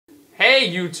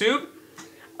Hey YouTube,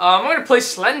 I'm going to play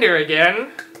Slender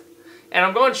again, and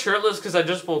I'm going shirtless because I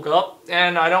just woke up,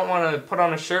 and I don't want to put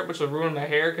on a shirt which will ruin my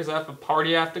hair because I have a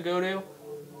party I have to go to.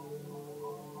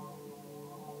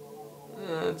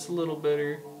 It's a little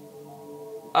better.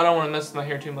 I don't want to mess with my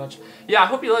hair too much. Yeah, I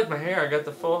hope you like my hair. I got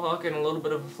the faux hawk and a little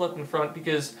bit of a flip in front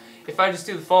because if I just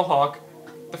do the faux hawk,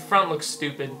 the front looks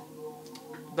stupid.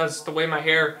 That's the way my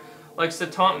hair likes to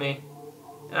taunt me.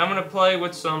 And I'm going to play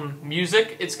with some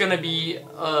music. It's going to be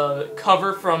a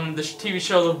cover from the TV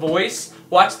show The Voice.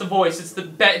 Watch The Voice. It's the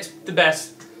best.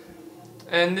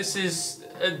 And this is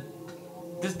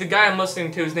the guy I'm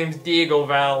listening to. His name's Diego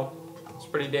Val. It's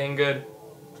pretty dang good.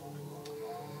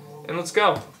 And let's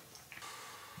go.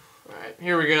 Alright,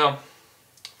 here we go.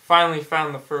 Finally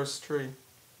found the first tree.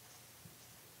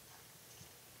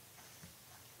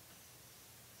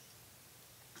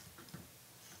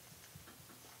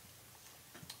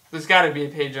 There's gotta be a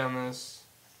page on this.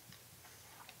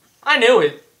 I knew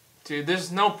it. Dude, there's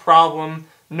no problem,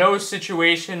 no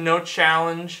situation, no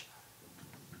challenge.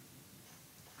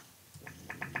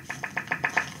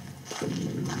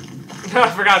 I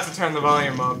forgot to turn the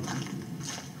volume up.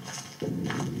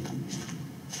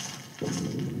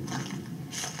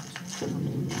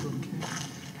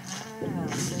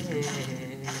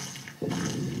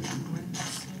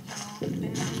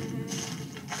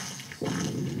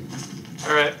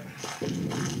 Alright.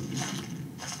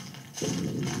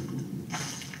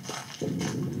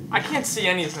 I can't see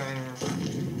anything.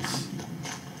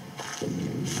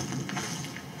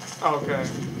 Oh, okay.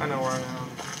 I know where I am.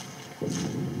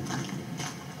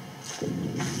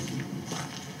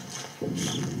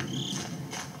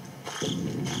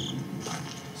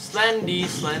 Slendy,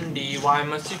 Slendy, why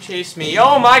must you chase me?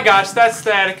 Oh my gosh, that's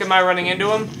Static. Am I running into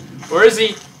him? Where is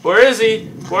he? Where is he?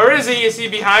 Where is he? Is he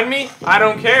behind me? I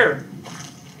don't care.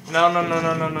 No.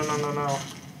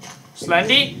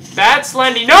 Slendy? That's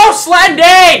Slendy. No,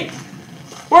 Slendy!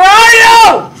 Where are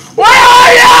you? Where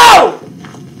are you?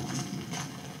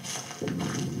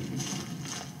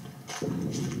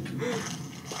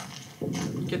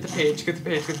 Get the page, get the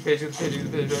page, get the page, get the page, get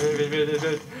the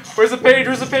page. Where's the page?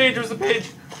 Where's the page? Where's the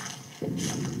page?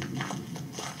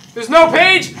 There's no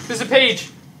page! There's a page.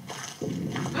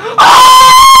 Oh!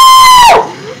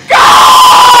 Go!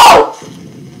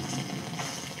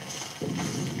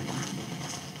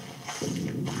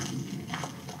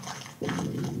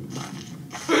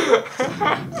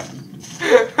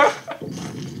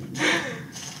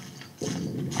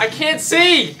 I can't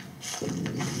see!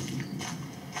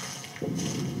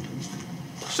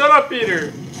 Shut up,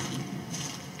 Peter!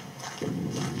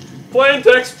 Plain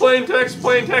text, plain text,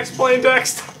 plain text, plain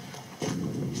text!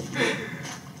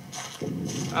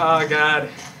 Oh god.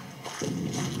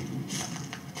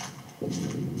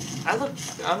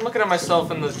 I'm looking at myself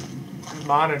in the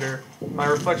monitor. My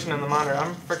reflection in the monitor.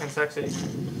 I'm freaking sexy.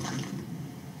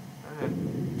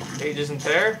 Alright. Page isn't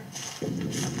there.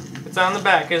 It's on the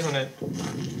back, isn't it?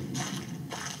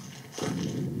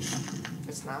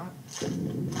 It's not.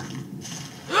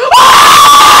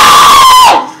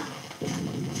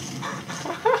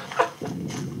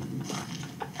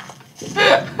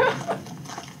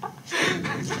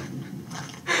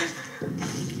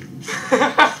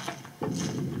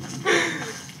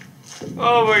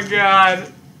 Oh my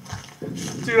god.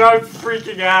 Dude, I'm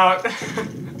freaking out.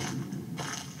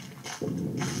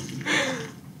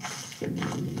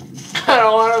 I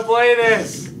don't want to play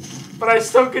this, but I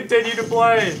still continue to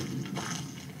play.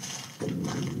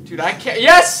 Dude, I can't.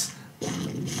 Yes!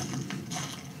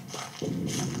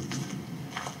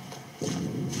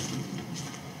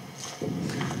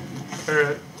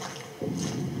 Alright.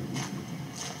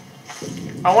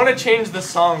 I want to change the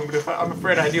song, but if I'm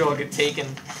afraid I do, I'll get taken.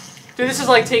 Dude, this is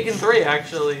like Taken 3,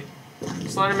 actually.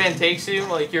 Slenderman takes you,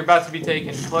 like you're about to be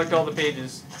taken. Collect all the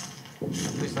pages.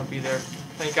 Please don't be there.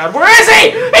 Thank God. Where is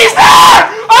he? He's there!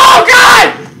 Oh,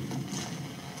 God!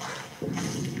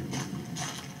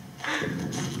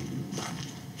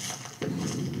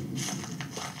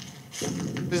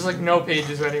 There's like no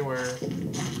pages anywhere.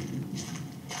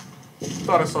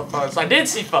 Thought I saw Fuzz. I did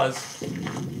see Fuzz.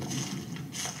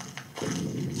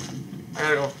 I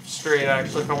gotta go straight,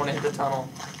 actually, if I want to hit the tunnel.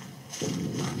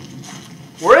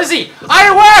 Where is he?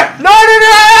 Where? No!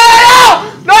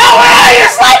 No! Where are you,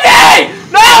 Slendy?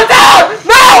 No!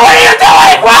 What are you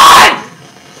doing? Run!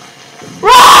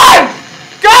 Run!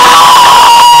 Go!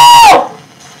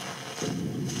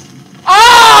 Oh!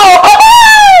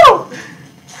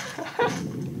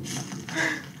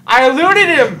 I eluded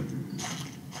him!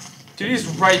 Dude, he's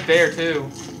right there, too.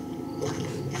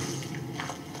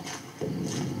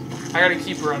 I gotta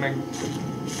keep running.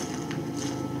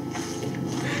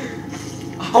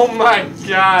 Oh my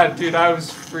god, dude, I was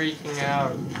freaking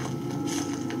out.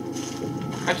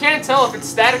 I can't tell if it's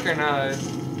static or not.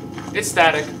 It's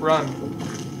static. Run.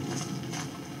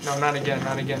 No, not again,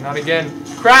 not again, not again.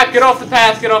 Crap, get off the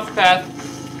path, get off the path.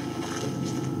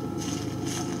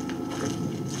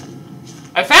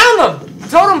 I found them! The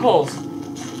totem poles!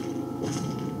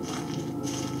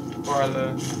 Or are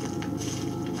the...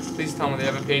 Please tell me they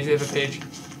have a page, they have a page.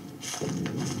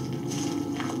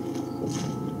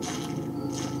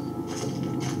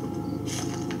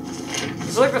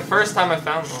 This is like the first time I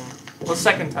found them. Well,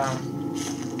 second time.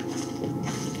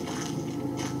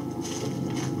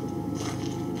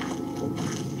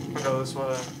 I'll go this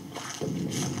way.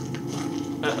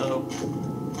 Uh-oh.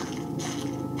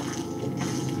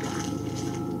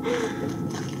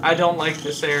 I don't like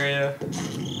this area.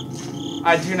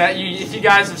 I do not. If you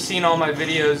guys have seen all my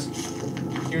videos,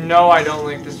 you know I don't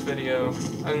like this video.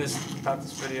 I mean, not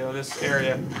this video, this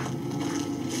area.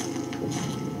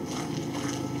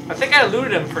 I think I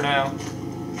looted him for now.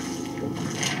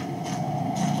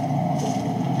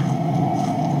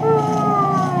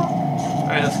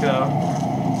 Alright, let's go.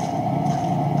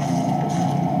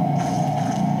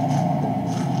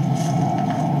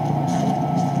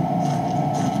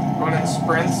 Going in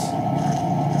sprints.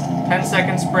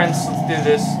 10-second sprints. Let's do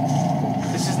this.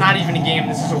 This is not even a game.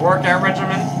 This is a workout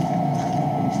regimen.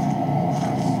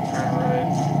 Let's turn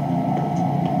right.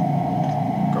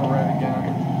 Go right again.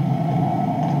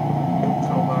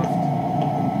 Go left.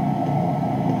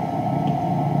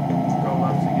 Go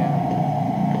left again.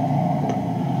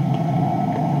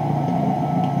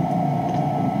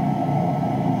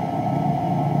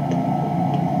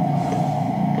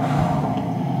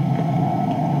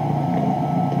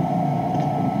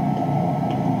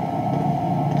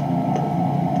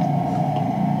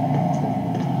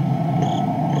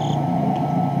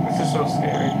 So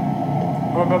scary.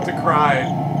 I'm about to cry.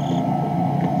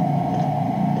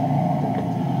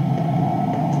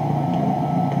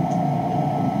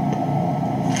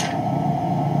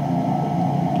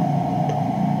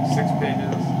 Six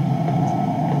pages.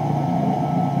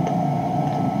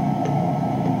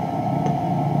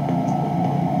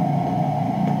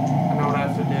 I know what I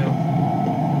have to do.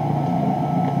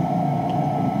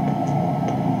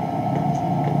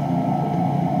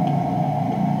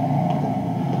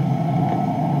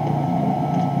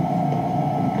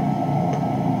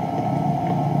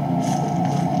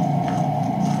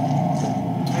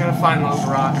 I'm gonna find those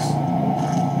rocks.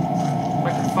 If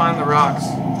I can find the rocks.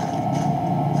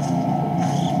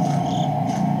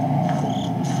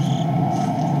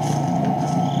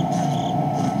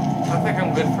 I think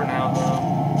I'm good for now, though.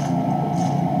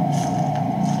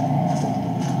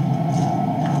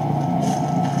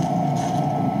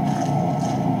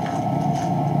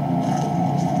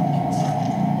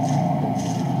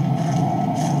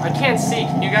 I can't see.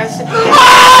 Can you guys see?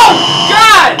 Oh!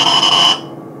 God!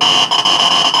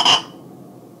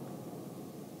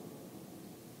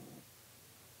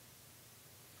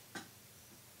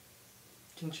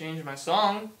 Can change my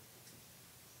song.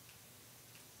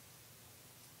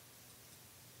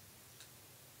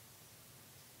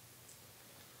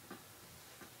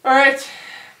 Alright,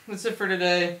 that's it for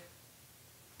today.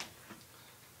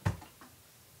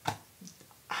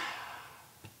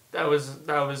 That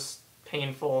was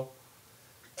painful.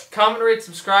 Comment, rate,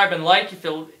 subscribe, and like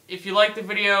if you like the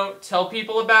video. Tell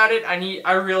people about it.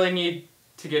 I really need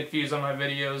to get views on my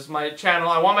videos. My channel.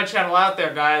 I want my channel out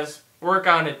there, guys. Work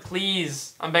on it,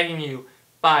 please. I'm begging you.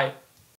 Bye.